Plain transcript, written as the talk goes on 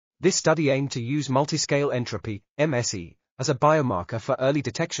This study aimed to use multiscale entropy, MSE, as a biomarker for early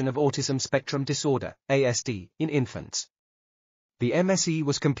detection of autism spectrum disorder, ASD, in infants. The MSE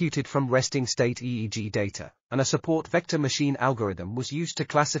was computed from resting state EEG data, and a support vector machine algorithm was used to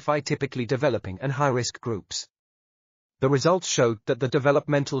classify typically developing and high-risk groups. The results showed that the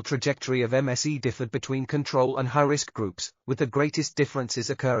developmental trajectory of MSE differed between control and high-risk groups, with the greatest differences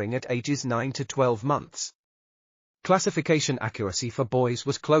occurring at ages 9 to 12 months. Classification accuracy for boys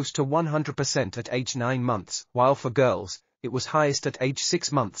was close to 100% at age 9 months, while for girls, it was highest at age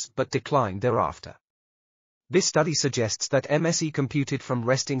 6 months but declined thereafter. This study suggests that MSE computed from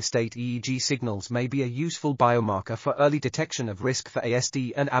resting state EEG signals may be a useful biomarker for early detection of risk for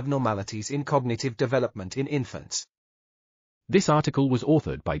ASD and abnormalities in cognitive development in infants. This article was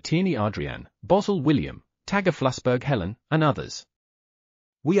authored by Tierney, Adrienne, Bosl, William, Tager-Flusberg, Helen, and others.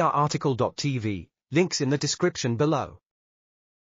 We are RTCLTV, links in the description below.